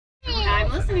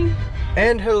I'm listening.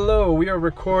 And hello, we are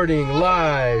recording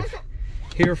live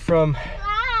here from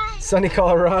sunny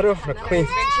Colorado. Queen.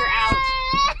 Venture out.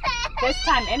 This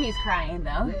time Emmy's crying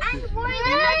though.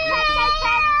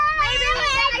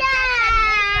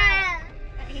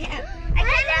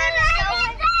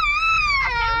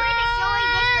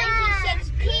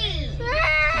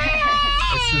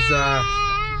 This is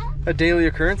a daily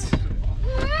occurrence.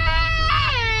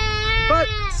 But at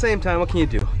the same time, what can you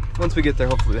do? Once we get there,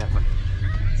 hopefully we have fun.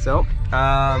 So,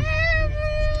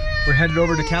 we're headed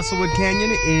over to Castlewood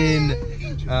Canyon in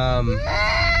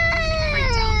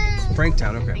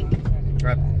Franktown. Okay.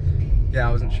 Right. Yeah,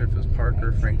 I wasn't sure if it was Park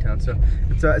or Franktown. So,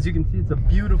 it's as you can see, it's a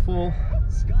beautiful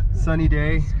sunny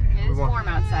day. It is warm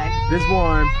outside. It is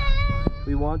warm.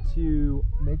 We want to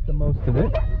make the most of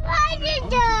it.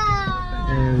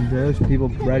 And there's people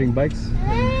riding bikes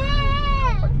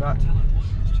and whatnot.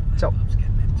 So,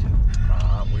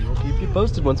 we will keep you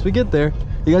posted once we get there.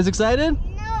 You guys excited?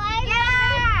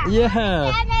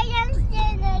 Yeah.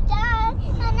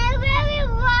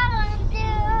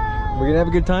 We're gonna have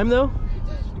a good time though?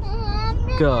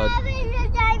 Good.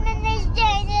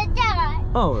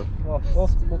 Oh, well,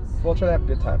 we'll try to have a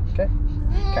good time, okay?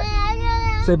 Okay.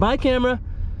 Say bye, camera.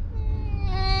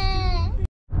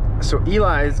 So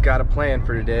Eli's got a plan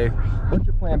for today. What's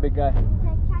your plan, big guy?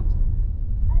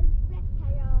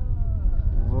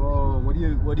 Whoa, what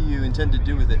do you intend to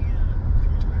do with it?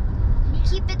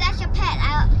 Keep it as a pet.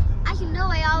 I know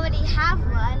I already have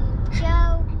one, so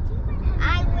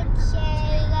I would say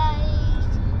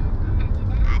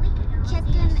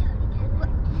checking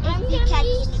if we catch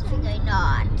anything or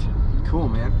not. Cool,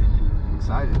 man.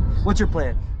 Excited. What's your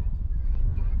plan?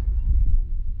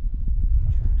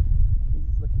 Does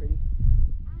this look pretty?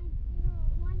 I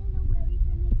want to know where he's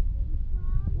going to drink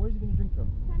from. Where's he gonna drink from?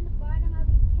 From the bottom of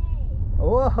his cave.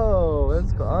 Whoa,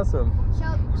 that's awesome. So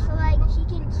like he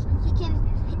can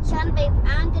sunbathe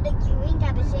and get a drink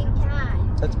at the same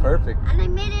time. That's perfect. And I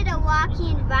made it a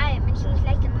walking environment, so it's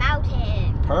like a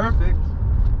mountain. Perfect.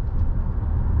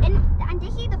 And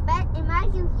this is the best.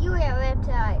 Imagine you were a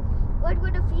reptile. What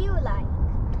would it feel like?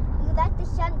 You like the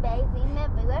sunbathe.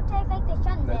 Remember, reptiles like the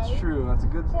sunbathe. That's true. That's a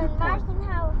good So point. imagine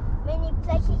how many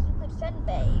places you could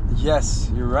sunbathe. Yes,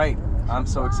 you're right. I'm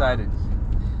so excited.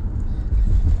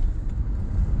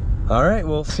 All right,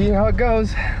 we'll see how it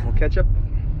goes. We'll catch up.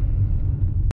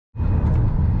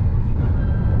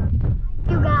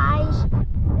 You guys,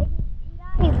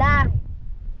 we live.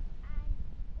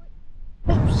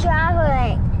 We're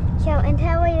traveling. So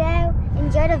until we're there,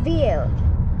 enjoy the view.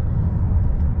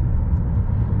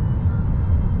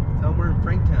 Tell them we're in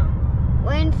Franktown.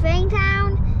 We're in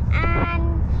Franktown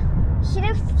and see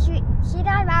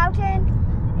that mountain.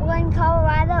 We're in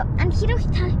Colorado and see those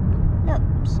look.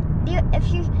 If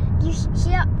you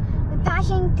see it, we're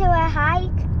passing to a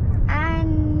hike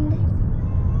and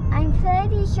I'm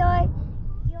pretty sure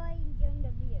you're enjoying the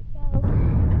view. So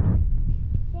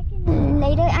check in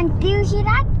later. And do you see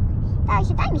that?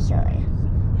 That's a dinosaur.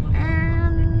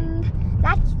 And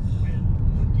that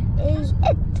is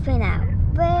it for now.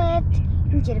 But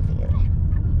enjoy the view.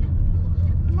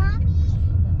 Mommy,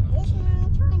 it's my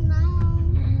turn now.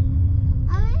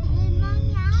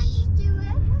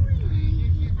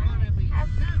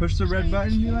 Push the red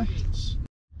button, Eli.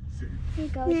 Here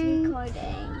goes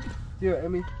recording. Do it,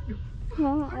 Emmy.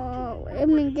 Oh, I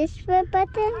mean this red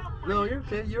button? No, you're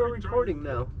okay. You're recording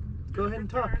now. Go ahead and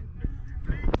talk.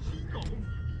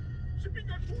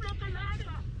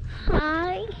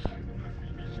 Hi.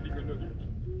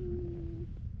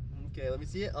 Okay, let me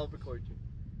see it. I'll record you.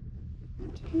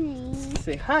 Okay.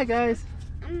 Say hi, guys.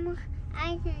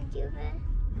 I can do it.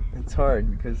 It's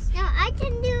hard because. No, I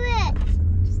can do it.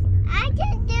 I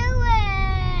can do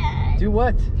it. Do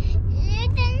what?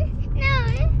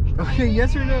 No. Okay,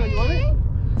 yes or no? You want it?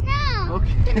 No.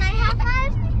 Okay. Can I have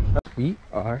one? We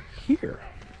are here.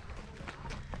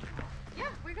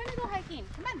 Yeah, we're gonna go hiking.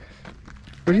 Come on.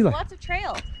 Where do you like? Lots of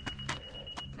trail.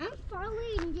 I'm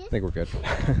following this. I think we're good.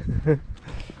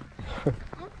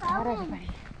 I'm following.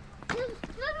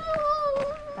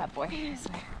 That boy.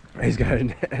 He's got a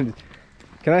net.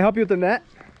 Can I help you with the net?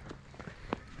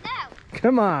 No.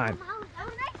 Come on.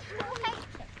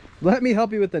 Let me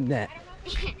help you with the net.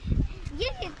 You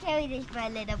can carry this for a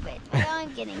little bit. Now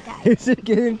I'm getting tired. Is it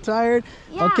getting tired?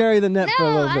 Yeah. I'll carry the net for a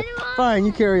No, little I bit. don't want Fine,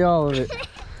 you carry all of it.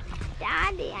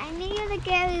 Daddy, I need you to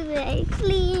carry it,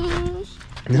 please.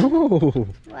 No.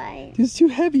 Why? It's too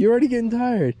heavy. You're already getting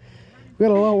tired. We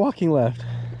got a lot of walking left.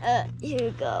 Here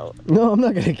you go. No, I'm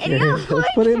not gonna carry it.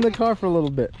 Let's put it in the car for a little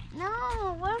bit. No,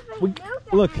 what if I We- do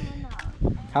that? look. I don't know.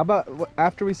 How about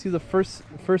after we see the first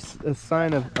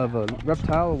sign of a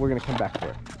reptile, we're gonna come back for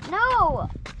it? No.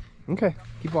 Okay,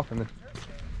 keep walking then.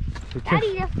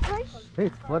 Daddy, just push. Hey,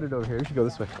 it's flooded over here. We should go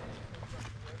this way.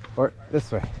 Or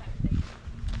this way.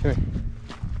 Come here.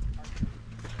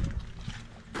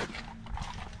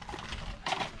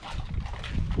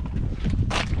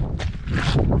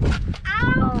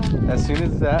 Ow. As soon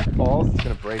as that falls, it's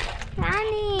gonna break.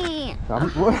 Daddy.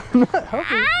 I'm not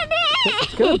helping.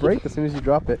 It's gonna break as soon as you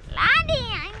drop it. Daddy,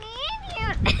 I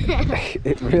need you.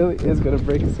 It really is gonna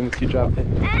break as soon as you drop it.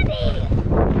 Daddy.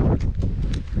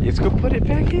 Let's go put it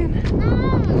back in.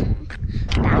 No.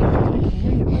 Daddy.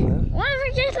 What? What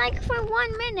if we just like for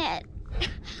 1 minute?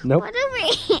 Nope. What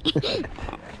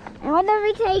if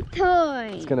we take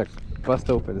turns? It's gonna bust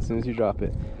open as soon as you drop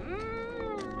it.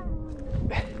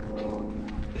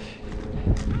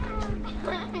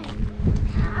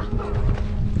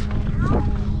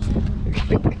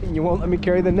 You won't let me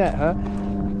carry the net, huh?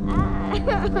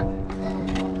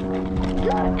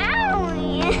 Ow!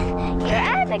 You're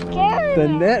out of carry. The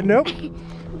net? Nope.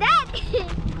 Daddy!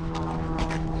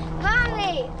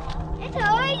 Mommy! It's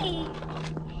oily!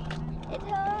 It's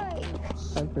oily.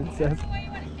 Hi, princess.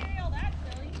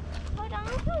 Hold on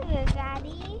to it,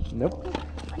 Daddy. Nope.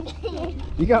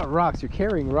 You got rocks. You're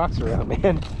carrying rocks around,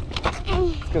 man.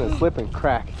 It's gonna slip and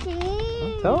crack.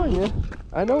 I'm telling you.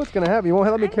 I know what's gonna happen. You won't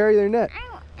let me carry their net.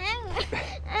 I'm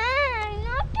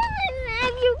not gonna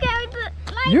let you carry the...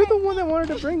 You're the one that wanted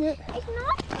to bring it. It's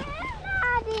not fair,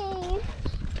 Daddy.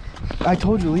 I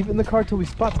told you, leave it in the car till we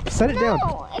spot. Set it down.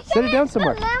 No, Set it down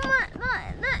somewhere. Then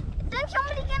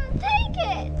somebody's gonna take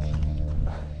it.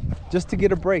 Just to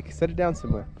get a break. Set it down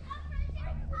somewhere.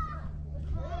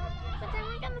 But then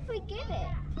we're gonna forget it.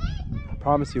 I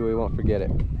promise you we won't forget it.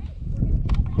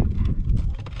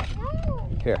 No.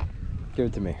 Here, give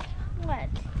it to me. What?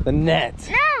 The net.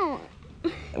 No.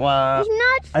 Wow. It's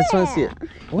not fair. I just want to see it.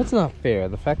 What's not fair?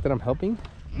 The fact that I'm helping?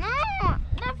 No.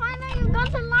 The fact that you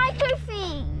got the lighter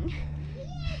thing.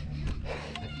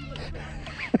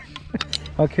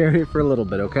 I'll carry it for a little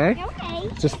bit, okay? Okay.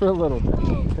 Just for a little bit.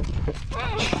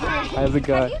 How's it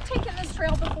going? Have you taken this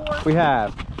trail before? We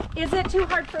have. Is it too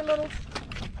hard for little?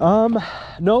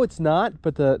 No, it's not.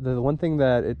 But the one thing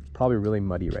that it's probably really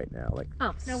muddy right now. Like.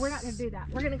 Oh no, we're not gonna do that.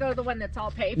 We're gonna go to the one that's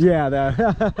all paved. Yeah, that.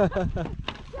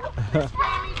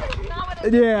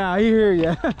 Yeah, I hear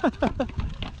ya.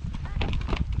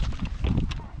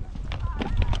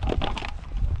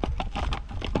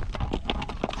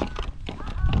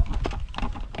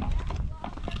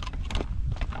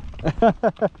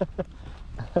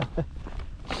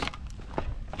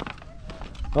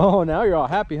 Oh, now you're all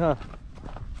happy, huh?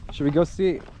 Should we go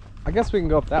see? I guess we can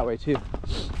go up that way too.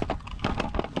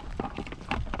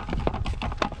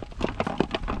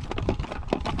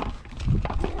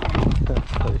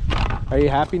 Are you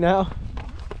happy now?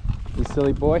 You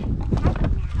silly boy?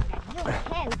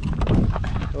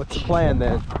 What's the plan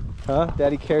then? Huh?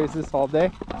 Daddy carries this all day?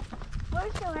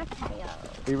 Where's the reptile?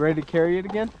 Are you ready to carry it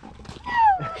again?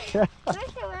 Where's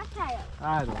the reptile?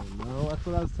 I don't know. That's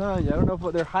what I was telling you. I don't know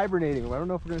if they're hibernating. I don't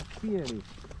know if we're going to see any.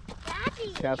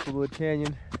 Daddy. Castlewood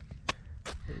Canyon.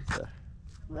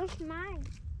 Where's mine?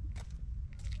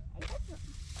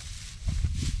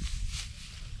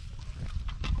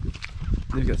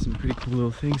 They've got some pretty cool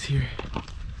little things here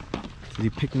to do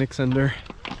picnics under.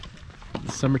 In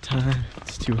the summertime,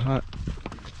 it's too hot.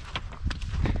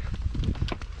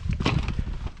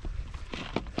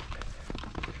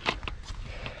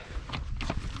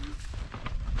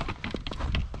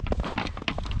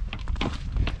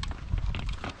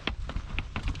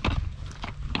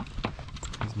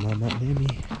 There's Mama Amy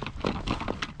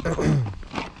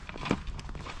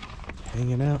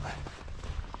hanging out.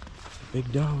 Big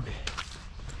dog.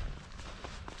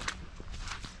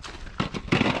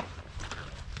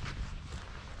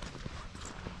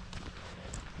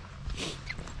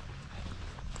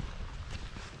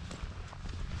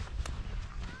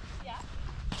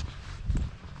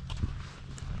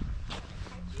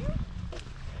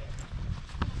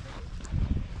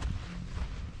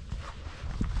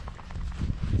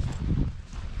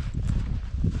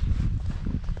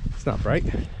 It's not bright. I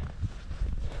think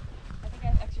I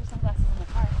have extra sunglasses in the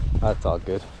car. That's all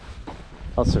good.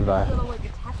 I'll survive. A little like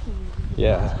attaching.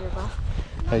 Yeah,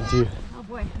 I do. Oh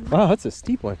boy. Wow, that's a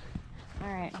steep one.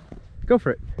 All right. Go for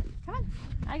it. Come on.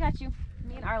 I got you.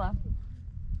 Me and Arlo.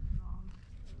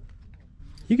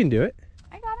 You can do it.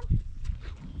 I got him.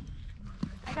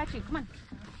 I got you. Come on.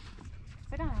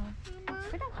 Sit down, Arlo.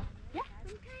 Sit down. Yeah.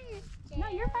 No,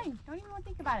 you're fine. Don't even want to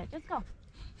think about it. Just go.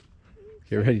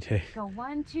 You're ready, Tay. Go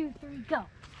 1, 2, 3, go.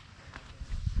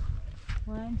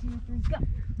 1, 2, 3, go.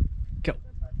 Go.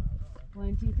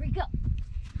 1, 2, 3, go.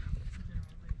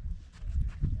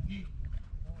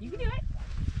 You can do it.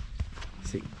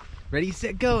 See. Ready,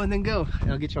 set, go, and then go.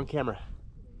 And I'll get you on camera.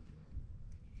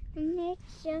 Make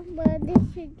somebody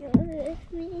to do with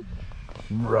me.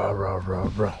 Rah, rah, rah,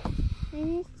 rah. I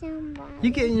need somebody.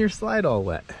 You getting your slide all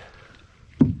wet.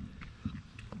 I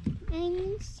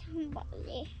need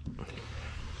somebody.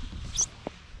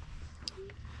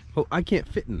 Oh, I can't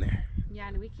fit in there. Yeah,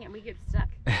 and we can't. We get stuck.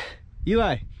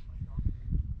 Eli.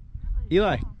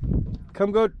 Eli.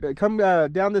 Come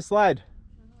down this slide.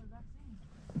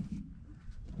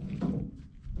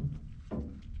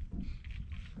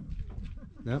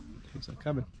 Nope, he's not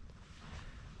coming.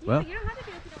 Yeah, Well, you don't have to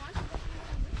do it if you don't want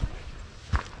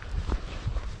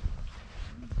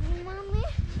to. Mommy,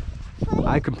 please.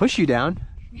 I can push you down.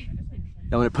 You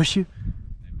want me to push you?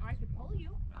 Or I could pull you.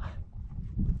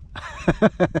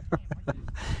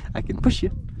 I can push you.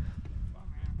 Can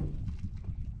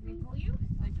we pull you?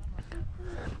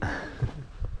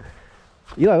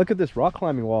 Eli, look at this rock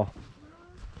climbing wall.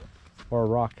 Or a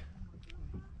rock.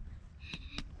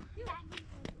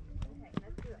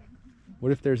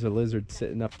 What if there's a lizard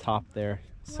sitting up top there,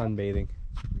 sunbathing?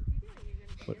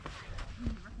 What?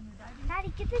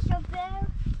 Daddy, get this up there.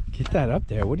 Get that up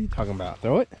there. What are you talking about?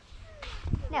 Throw it?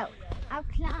 No, I'll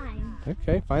climb.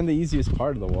 Okay, find the easiest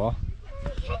part of the wall.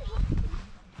 Can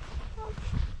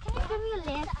you give me a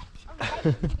lift?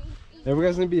 There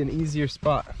was gonna be an easier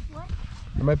spot. What?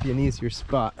 There might be an easier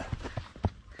spot.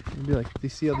 It'd be like, do you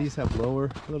see how these have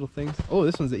lower little things? Oh,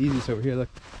 this one's the easiest over here. Look,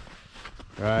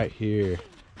 right here.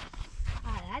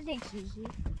 Oh, that looks easy.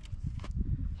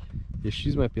 Your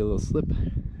shoes might be a little slip.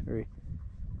 Hurry.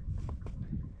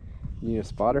 You need a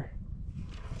spotter?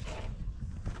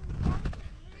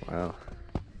 Wow.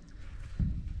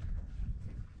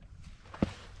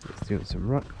 He's doing some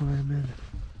rock climbing.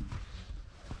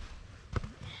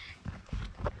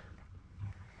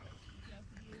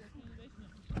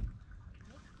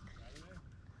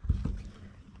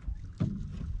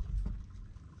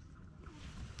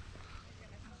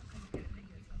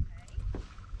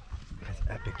 That's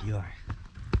epic, Eli.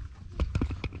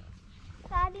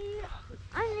 Daddy,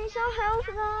 I need some help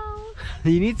now.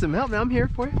 You need some help? Now I'm here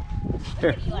for you.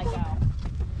 Here. Look at Eli go.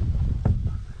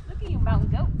 Look at you, mountain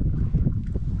goat.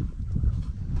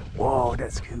 Whoa,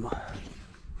 that's cool.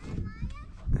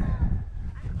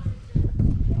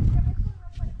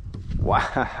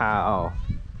 Wow.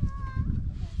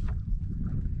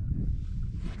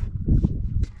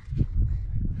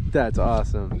 That's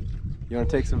awesome. You want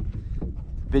to take some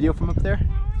video from up there?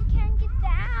 No, I can't get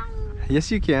down. Yes,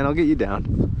 you can. I'll get you down.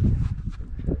 You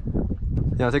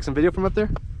want to take some video from up there?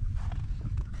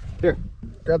 Here,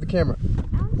 grab the camera.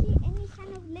 I don't see any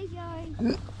sign of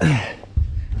lizard.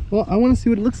 Well, I want to see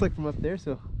what it looks like from up there,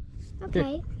 so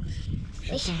Okay.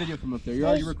 shoot some video from up there. You're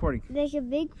already recording. There's a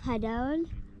big puddle.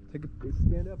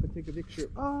 Stand up and take a picture.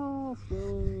 Oh,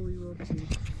 slowly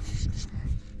rotate.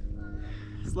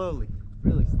 Slowly,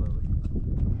 really slowly.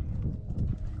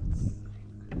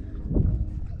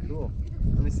 Cool.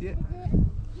 Let me see it.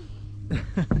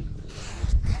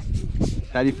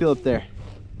 How do you feel up there?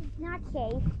 It's not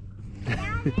safe.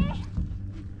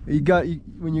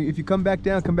 If you come back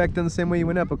down the same way you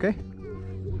went up, okay?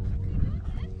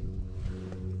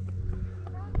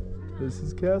 This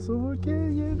is Castlewood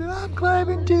Canyon. I'm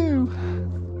climbing too.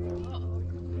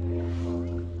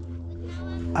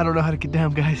 I don't know how to get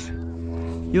down, guys.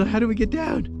 How do we get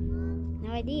down?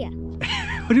 No idea.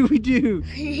 What do we do?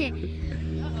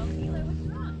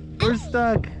 We're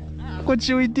stuck. What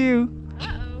should we do?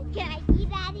 Can I see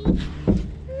Daddy?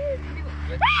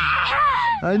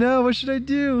 I know. What should I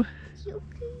do?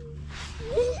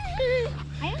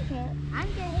 I don't care. I'm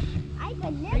good. I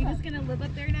could live. Are you just gonna live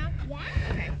up there now? Yeah.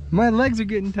 Okay. My legs are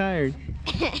getting tired.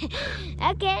 Okay.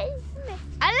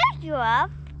 I'll lift you up.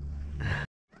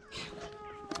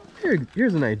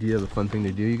 Here's an idea of a fun thing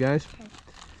to do, you guys.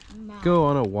 Go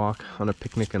on a walk, on a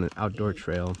picnic on an outdoor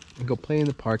trail, and go play in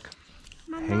the park,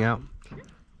 hang out with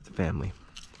the family.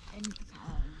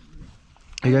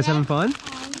 Are you guys having fun?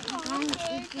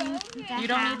 You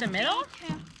don't need the middle?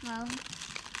 Well,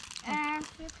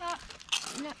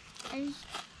 no,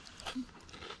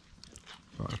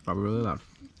 Oh, it's probably really loud.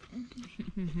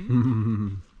 We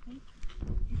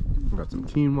got some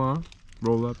quinoa,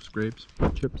 roll-ups, grapes,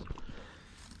 chips.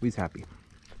 We's happy.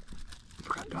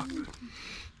 Forgot dog food.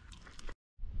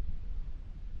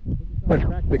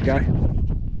 Track, big guy.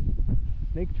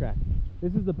 Snake track.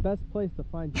 This is the best place to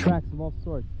find tracks of all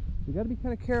sorts. You got to be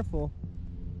kind of careful,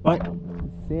 but the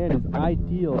sand is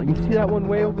ideal. You see that one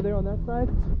way over there on that side?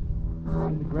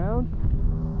 In the ground?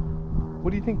 What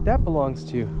do you think that belongs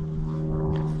to?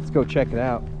 Let's go check it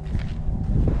out.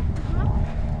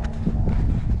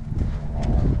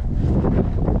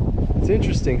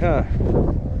 interesting, huh?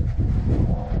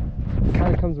 It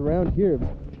kind of comes around here and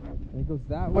it goes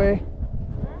that way.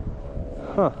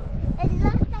 Huh. It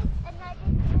looks like another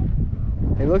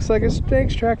snake. It looks like a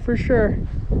snake's track for sure.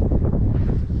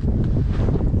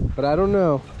 But I don't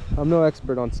know. I'm no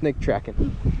expert on snake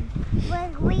tracking. Well,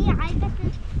 I got a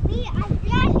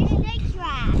snake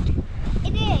track.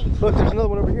 It is. Look, there's another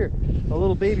one over here. A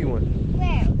little baby one.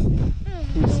 Where?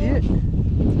 Can you see it?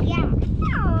 Yeah.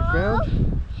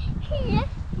 Ground? Here.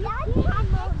 That's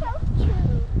so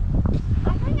cute. I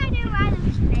think I do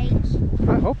rattlesnakes.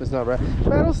 I hope it's not right.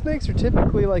 Rattlesnakes are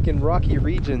typically like in rocky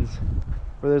regions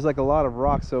where there's like a lot of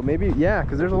rocks. So maybe, yeah,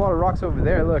 because there's a lot of rocks over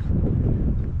there. Look,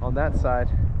 on that side.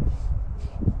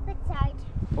 What side?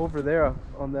 Over there,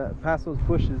 on the past those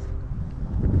bushes.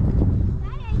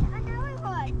 That is another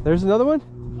one. There's another one?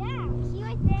 Yeah. See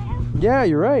right there? Yeah,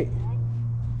 you're right.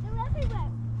 They're everywhere.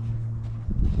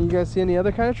 Can you guys see any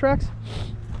other kind of tracks?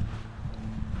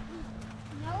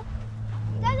 Nope.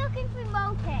 They're looking for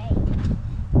mote.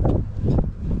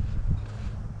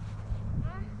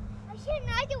 I see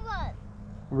another one.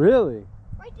 Really?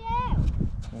 Right there.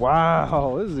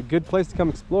 Wow, this is a good place to come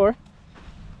explore.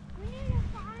 We need to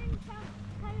find some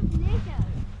kind of lizard.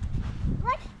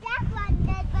 What's that one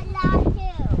that belongs to?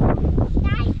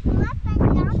 What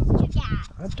belongs to that?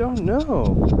 I don't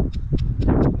know.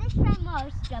 Let's try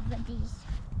most of these.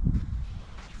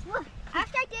 Look,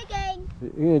 after digging.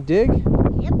 You're gonna dig?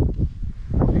 Yep.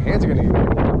 Your hands are gonna get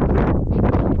cold.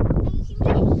 And you can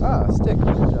dig. Ah, a stick.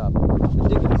 Good job. A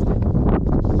digging stick.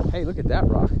 Hey, look at that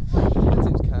rock. That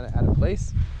seems kind of out of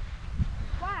place.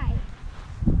 Why?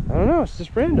 I don't know. It's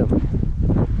just random.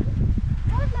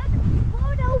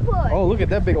 Roll over. Oh, look at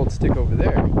that big old stick over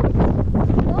there.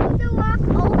 Roll the rock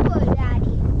over,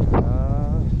 Daddy.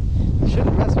 You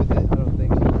shouldn't mess with it. I don't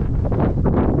think.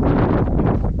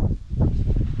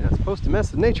 You're not supposed to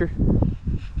mess with nature.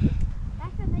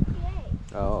 That's what they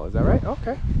say. Oh, is that right?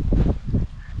 Okay.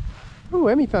 Oh,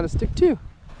 Emmy found a stick too.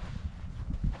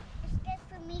 It's good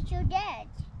for me to dead.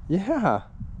 Yeah.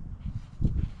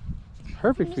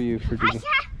 Perfect for you for I digging. saw.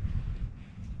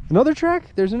 Another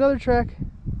track? There's another track.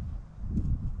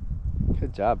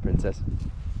 Good job, princess.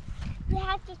 We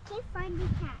have to keep finding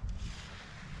cats.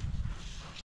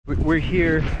 We're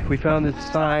here. We found this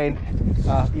sign.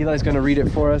 Eli's gonna read it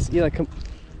for us. Eli, come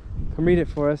read it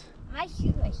for us. My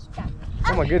shoe is stuck.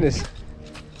 Oh my goodness.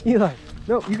 Eli,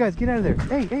 no, you guys get out of there.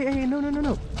 Hey,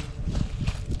 no.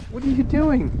 What are you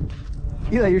doing?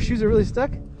 Eli, your shoes are really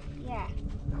stuck? Yeah.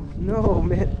 No,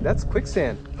 man, that's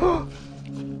quicksand.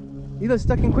 Eli's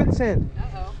stuck in quicksand.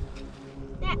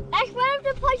 That's one of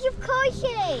the parts of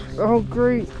crocheting. Oh,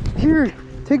 great. Here,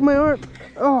 take my arm.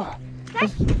 Oh.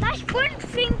 That's one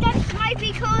thing that might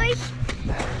be close.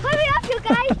 Hurry up, you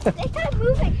guys. They start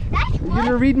moving. That's You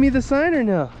gonna read me the sign or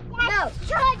no? No,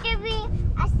 try to be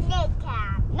a snake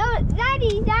cat. No,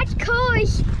 Daddy, that's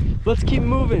close. Let's keep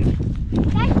moving.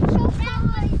 That's so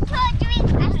close. Try to be a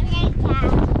snake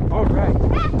cat. All right.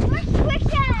 That's what's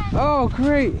quicksand. Oh,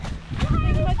 great.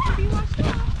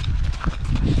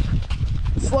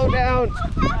 Slow down.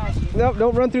 Nope,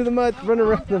 don't run through the mud. Run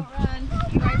around them. Don't run.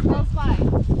 You guys close by.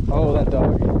 Oh, that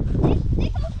dog.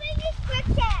 This whole thing is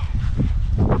quicksand.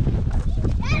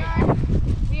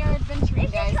 We are adventuring,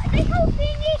 guys. This whole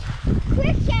thing is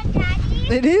quicksand, Daddy.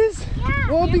 It is? Yeah.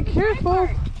 Well, be careful.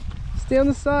 Stay on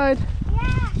the side.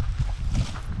 Yeah.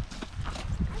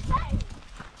 I'm trying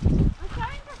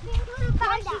to think of the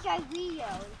guys'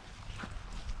 videos.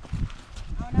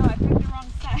 Oh no, I picked the wrong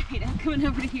side. I'm coming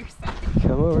over to your side.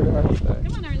 Come over to our side.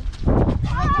 Come on, Arlie.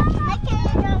 I can't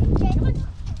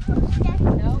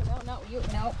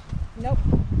Nope.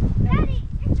 Daddy,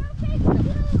 it's okay to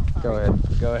do.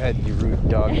 Go ahead, you rude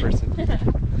dog person.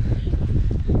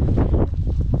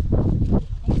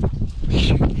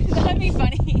 That'd be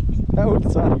funny. That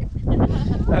would suck.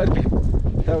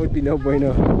 That would be no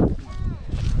bueno.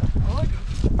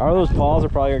 All those paws are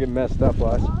probably gonna get messed up,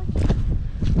 watch.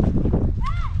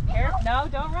 Here, no,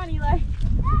 don't run, Eli.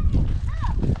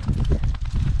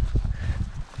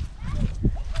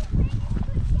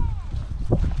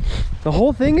 The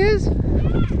whole thing is?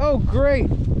 Oh, great.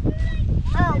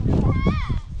 Oh.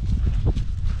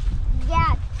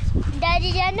 Yeah. Daddy,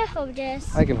 you have to hold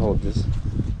this. I can hold this.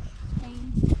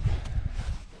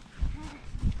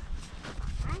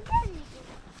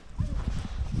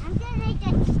 I'm gonna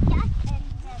get stuck in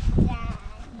that.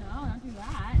 No, don't do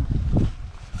that.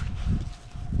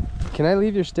 Can I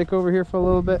leave your stick over here for a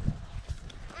little bit?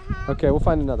 Okay, we'll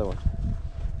find another one.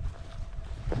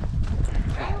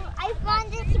 I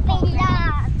found this big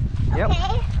log. Yep.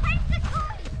 Okay. Where's the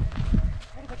coin?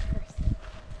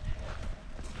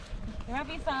 There might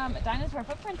be some some dinosaur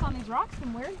footprints on these rocks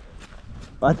somewhere.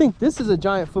 I think this is a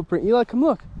giant footprint. Eli, come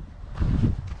look.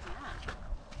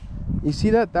 You see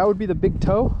that? That would be the big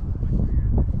toe?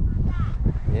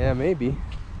 Yeah, maybe.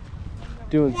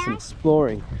 Doing some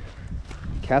exploring.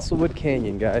 Castlewood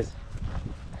Canyon, guys.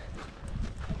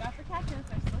 Look out for cactus.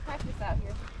 There's still cactus out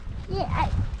here. Yeah,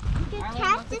 the Arlen,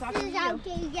 cactus what's is out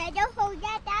there. Yeah, don't hold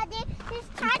that down there. There's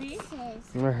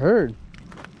cactuses. I heard.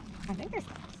 I think there's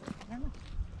cactus. I don't know.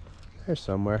 There's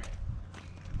somewhere.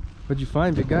 What'd you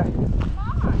find, big guy?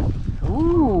 Moss.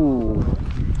 Ooh.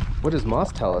 What does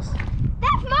moss tell us?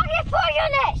 That's moss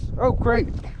poisonous. Oh, great.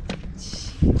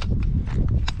 It's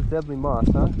a deadly moss,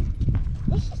 huh?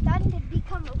 This is starting to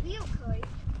become a real curse.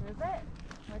 Where's it?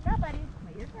 Watch out, buddy.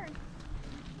 Wait your turn.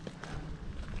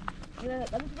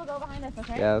 Let the people go behind us,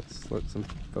 okay? Yeah, let's let some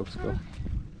folks go.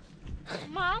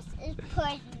 Moss is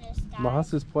poisonous, guys.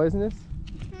 Moss is poisonous?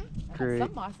 Great.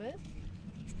 Some mosses.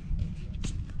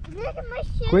 Look at my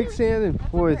shoes. Quicksand and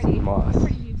poison moss.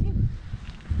 Pretty you too.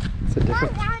 It's a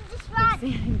different. Down this rod.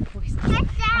 Quicksand and poison. Catch I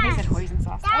that. said poison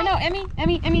sauce. Oh no, Emmy,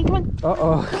 come on.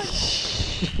 Uh-oh.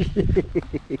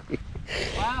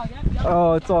 Wow, yep.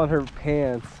 Oh, it's on her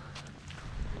pants.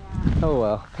 Yeah. Oh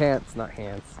well, pants, not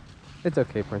hands. It's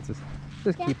okay, princess.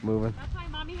 Just keep moving. That's why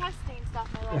mommy has stain stuff,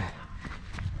 my love.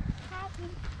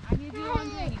 I need to do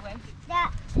laundry anyway.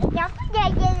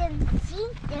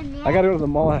 I gotta go to the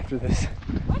mall after this.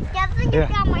 Definitely Yeah.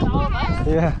 down All of my us? hand.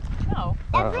 Yeah. No.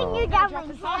 Definitely down Drop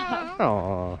my us off. hand.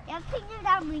 Aww. Definitely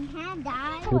down my hand,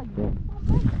 Dad.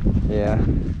 Yeah.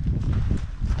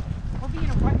 We'll be in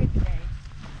a rugged today.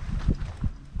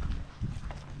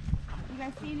 You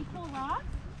guys see any cool rocks?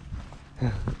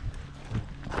 Come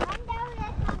down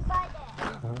and come by there.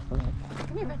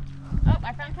 Come here, bud. Oh,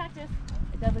 I found cactus.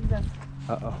 It does exist.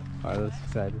 Uh-oh. Arla's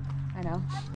excited. I know.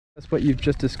 That's what you've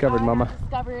just discovered, Mama. I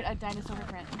discovered a dinosaur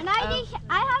print. And I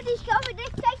have discovered this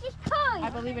place is I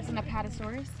cool. believe it's an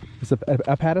apatosaurus. It's a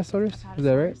Apatosaurus? Is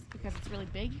that right? Because it's really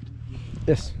big.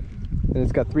 Yes. And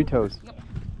it's got 3 toes. Yep. I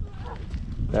don't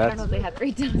That's, know if they had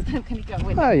 3 toes, but I'm gonna go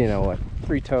with oh, you know what?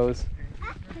 3 toes.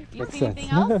 You Makes see sense.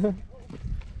 anything else?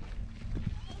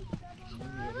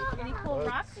 Any cool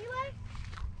rocks, Eli?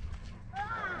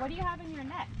 What do you have in your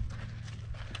net?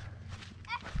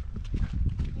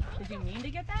 Did you mean to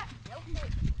get that?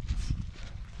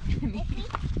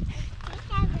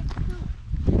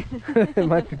 It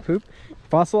might be poop.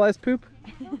 Fossilized poop?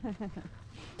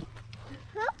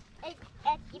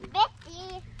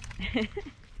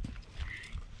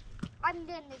 I'm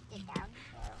gonna sit down.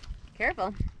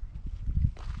 Careful.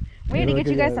 We need to get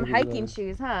you guys some hiking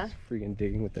shoes, huh? Freaking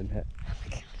digging with the net.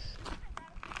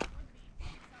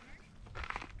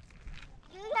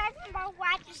 You guys about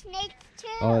water snakes too.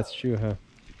 Oh, that's true, huh?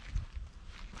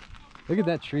 Look at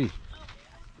that tree.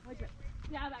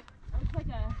 Yeah, that looks like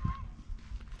a...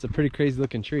 It's a pretty crazy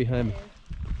looking tree, huh? It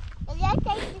looks like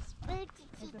the spooky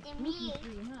It's a to spooky me.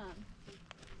 tree, huh?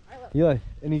 Eli,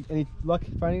 any luck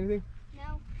finding anything?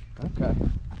 No. Okay.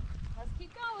 Let's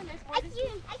keep going. There's more I to see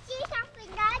see. something,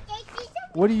 guys. I see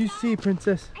something. What do you see,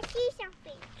 princess? I see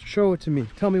something. Show it to me.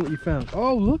 Tell me what you found.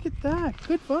 Oh, look at that.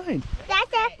 Good find.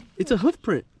 That's a. It's a hoof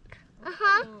print.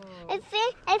 Uh-huh. I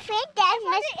think that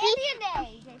must be.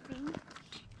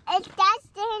 It's that's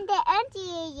in the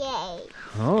NDA.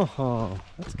 Oh,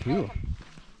 that's cool.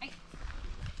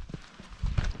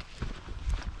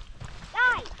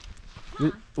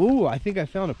 Guys, Ooh, I think I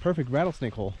found a perfect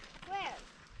rattlesnake hole. where?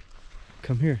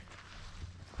 Come here.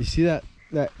 You see that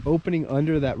opening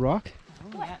under that rock?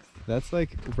 Oh, yes. That's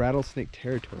like rattlesnake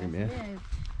territory, man. Yes, it is.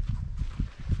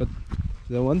 But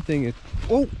the one thing is,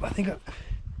 oh, I think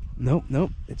nope,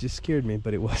 it just scared me,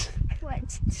 but it was.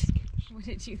 What? What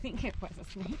did you think it was, a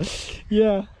snake?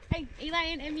 Yeah. Hey, Eli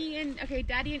and Emmy and, okay,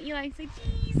 Daddy and Eli, say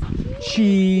cheese.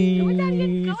 Cheese. Go with Daddy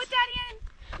in. Go with Daddy in.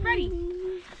 Ready.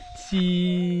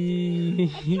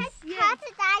 Cheese.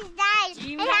 Pockets, guys.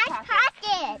 You It have has pockets.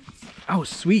 pockets. Oh,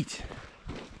 sweet.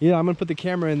 Yeah, I'm gonna put the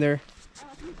camera in there.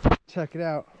 Check it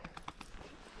out.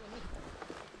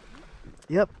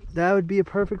 Yep, that would be a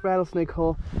perfect rattlesnake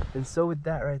hole, and so would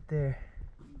that right there.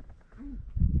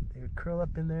 They would curl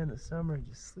up in there in the summer and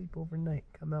just sleep overnight.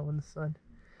 Come out when the sun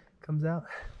comes out.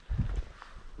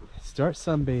 Start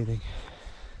sunbathing.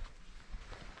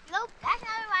 Nope, that's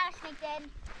not a rattlesnake then.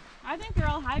 I think they're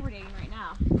all hibernating right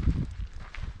now.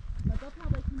 But they'll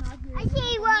probably come out here. I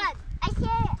see one. I see a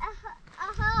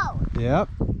hole. Yep,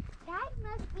 That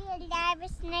must be a lava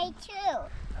snake too.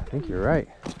 I think you're right.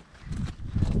 Oh,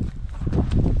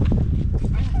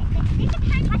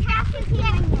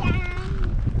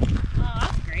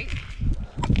 that's great.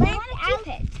 Where's the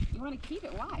outfit? You You want to keep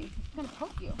it? Why? It's going to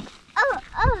poke you. Oh.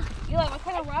 Eli, what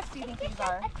kind of rocks do you think these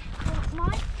are?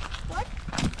 What? What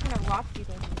kind of rocks do you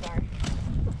think these are?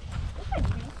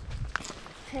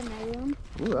 In my room.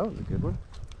 Ooh, that was a good one.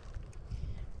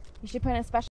 You should put in a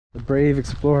special. The brave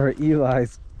explorer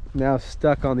Eli's now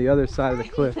stuck on the other side of the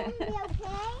cliff. Okay?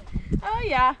 Oh,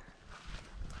 yeah.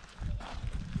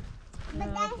 But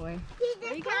Oh, boy. He's Where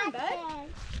the you going, bud? captain.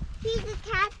 He's the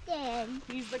captain.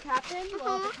 He's the captain?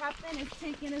 Well, the captain is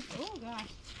taking us. Oh, gosh.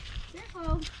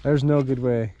 Careful. There's no good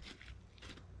way.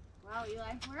 Wow,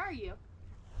 Eli. Where are you?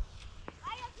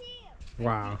 Right up here.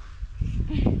 Wow.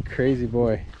 Crazy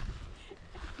boy.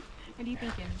 What are you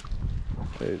thinking?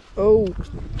 Oh,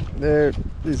 there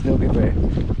is no good way.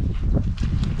 And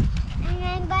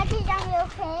then, Buddy, are you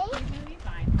okay? He's going to be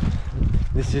fine.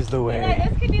 This is the Eli, way.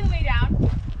 this could be the way down.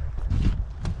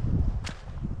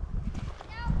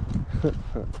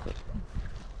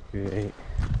 Great.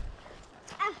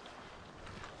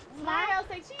 Smile,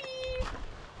 say cheese.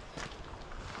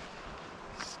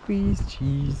 Squeeze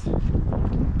cheese.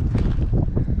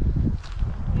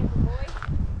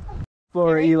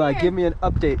 Explorer Right Eli, there. give me an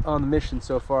update on the mission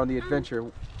so far on the adventure.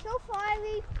 So far,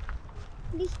 we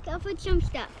discovered some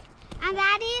stuff. And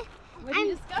Daddy, What did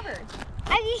you discover?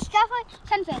 I discovered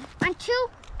something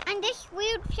on this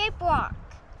weird shaped rock.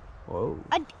 Whoa.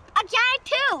 A giant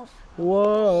tooth.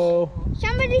 Whoa.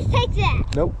 Somebody take that.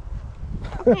 Nope.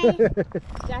 Okay.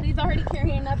 Daddy's already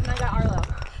carrying it up, and I got Arlo.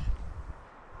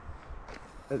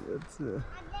 That's, And then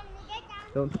we get down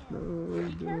don't here. know what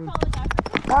you're doing.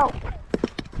 Careful, Ow!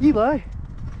 Eli!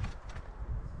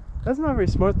 That's not very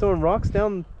smart, throwing rocks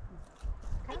down.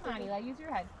 Come on, Eli. Use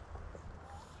your head.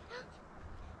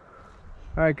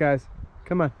 Alright, guys.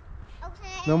 Come on.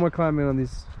 Okay. No more climbing on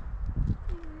these.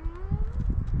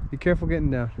 Be careful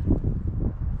getting down.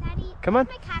 Daddy, Come on.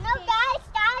 no, guys,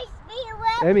 be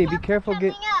aware. Emmy, be careful Coming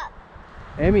get- up.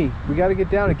 Emmy, we gotta get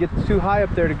down. It gets too high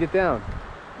up there to get down.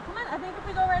 Come on. I think if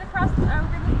we go right across over this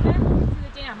bend, we'll see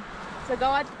the dam. So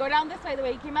go down this way, the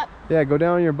way you came up. Yeah, go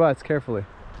down on your butts carefully.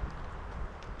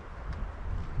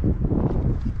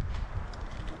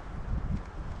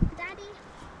 Daddy,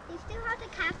 you still have the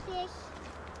catfish.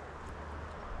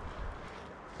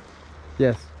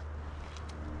 Yes.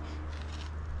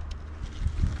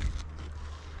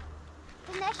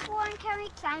 The next one, can we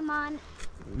climb on?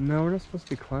 No, we're not supposed to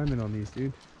be climbing on these,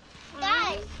 dude.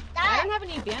 Guys, I don't have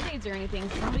any band-aids or anything,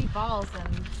 so somebody falls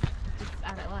and just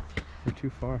out of luck. We're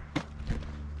too far.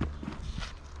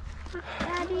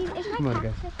 Daddy, is my Come on,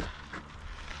 guys. catfish?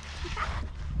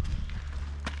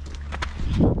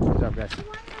 Good job, guys.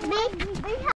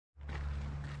 Big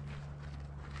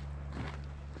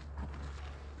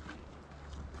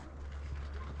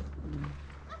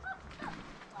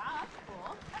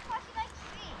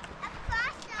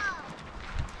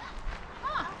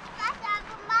Wow, that's cool.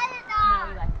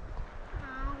 No, Eli.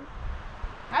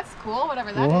 That's cool,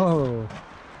 whatever that is. Whoa.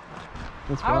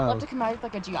 That's I would love wild. to come out with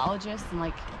like a geologist and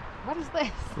like, what is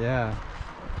this? Yeah.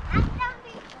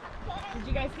 Did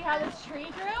you guys see how this tree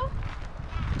grew?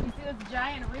 You see this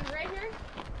giant root right here?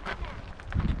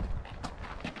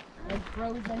 It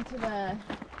grows into the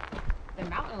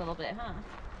mountain a little bit, huh?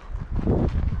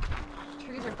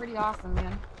 Trees are pretty awesome,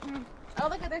 man. Oh,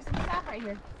 look, there's some sap right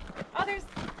here. Oh, there's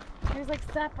like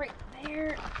sap right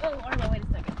there. Oh, Arlo, wait a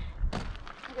second. Look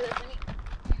at this. Let me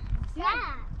see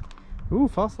that? Ooh,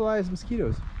 fossilized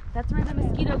mosquitoes. That's where the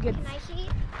mosquito gets. Can I see?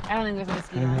 I don't think there's a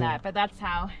mosquito in that, but that's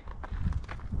how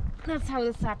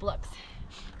the sap looks.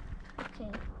 Okay.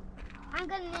 I'm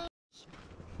gonna.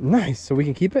 Nice. So we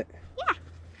can keep it? Yeah.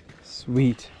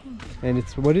 Sweet. And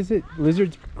it's, what is it?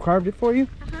 Lizards carved it for you?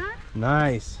 Uh-huh.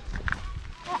 Nice.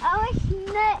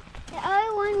 The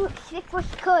other one was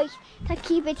close to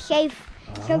keep it safe,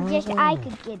 so just I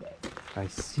could get it. I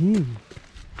see.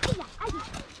 Come on, let's go.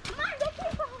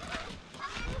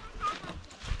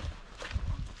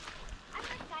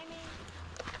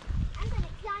 I'm gonna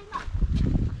climb up.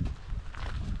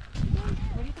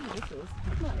 What do you think this is?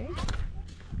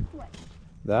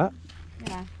 That?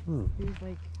 Yeah. Hmm. There's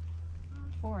like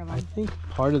 4 of I them. think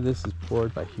part of this is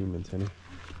poured by humans, honey.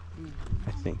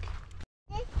 I think.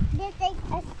 This is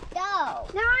a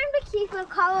stove. Now I'm the chief of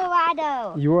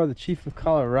Colorado. You are the chief of You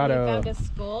Colorado. found a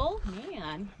skull?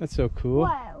 Man. That's so cool.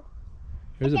 Whoa.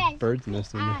 There's Again, a bird's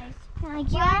nest in there. Eyes.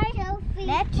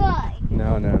 Let's try.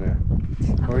 No, no, no.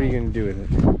 What are you going to do with it?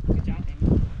 Good job,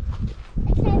 Amy.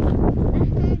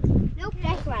 Nope,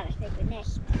 that's what I think.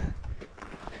 Nest.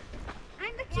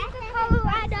 I'm the chief of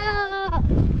Colorado.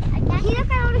 See,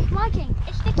 look at all this marking.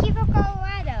 It's the chief of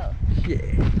Colorado.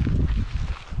 Yeah.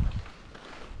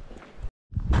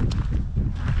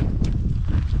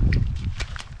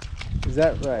 Is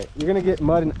that right? You're gonna get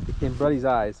mud in Buddy's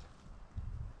eyes.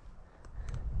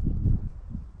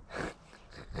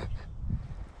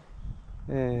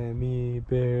 Me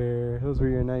bear. Those were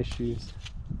your nice shoes.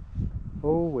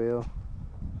 Oh well.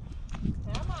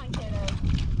 Come on, kiddo.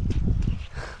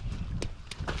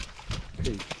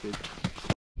 Pretty good.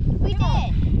 We did.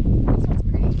 This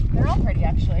one's pretty. They're all pretty,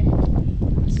 actually.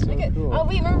 So Look at, cool. oh,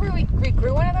 wait, remember we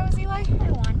grew one of those, Eli?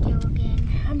 I want to again.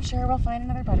 I'm sure we'll find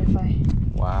another butterfly.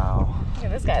 Wow. Look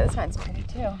at this guy. This one's pretty,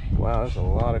 too. Wow, there's a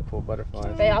lot of cool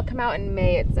butterflies. They all come out in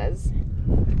May, it says.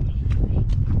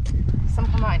 Some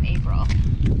come out in April.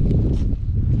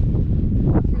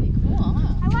 Pretty cool,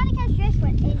 huh? I want to catch this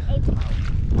one in April.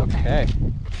 Okay.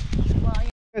 Well, What do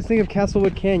you guys think of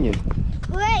Castlewood Canyon?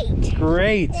 Great.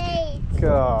 Great.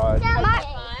 God.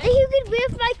 You could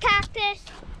move my cactus.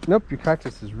 Nope, your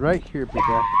cactus is right here, big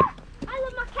guy. I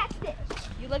love my cactus.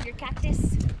 you love your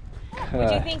cactus? What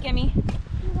do you think, Emmy?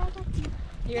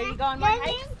 You ready to go on more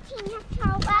hikes?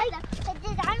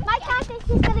 My cactus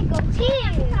is gonna go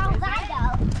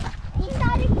too.